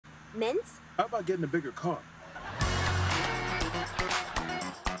Mints? How about getting a bigger car?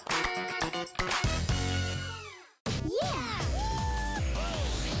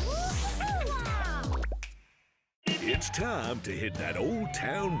 It's time to hit that old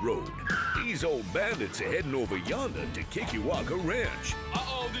town road. These old bandits are heading over yonder to Kikiwaka Ranch.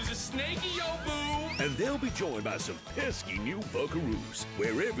 Uh-oh, there's a snaky, yo, boo! And they'll be joined by some pesky new buckaroos,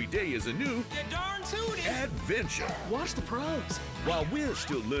 where every day is a new You're darn tootin'! adventure. Watch the pros. While we're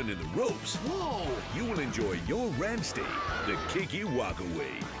still learning the ropes, Whoa! you will enjoy your ranch stay the Kikiwaka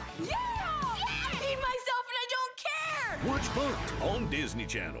way. Yeah! I peed myself and I don't care! Watch Bunked on Disney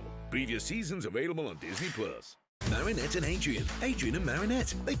Channel. Previous seasons available on Disney+. Marinette and Adrian. Adrian and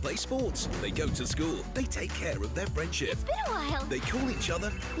Marinette. They play sports. They go to school. They take care of their friendship. It's been a while. They call each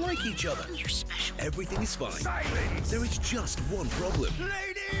other like each other. You're special. Everything is fine. Silence! There is just one problem.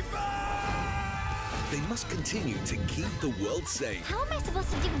 Ladybug! They must continue to keep the world safe. How am I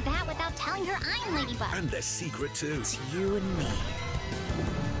supposed to do that without telling her I'm Ladybug? And their secret too. It's you and me.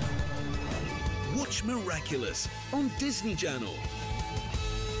 Watch Miraculous on Disney Channel.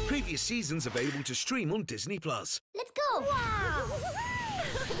 Previous seasons available to stream on Disney+. Let's go. Wow.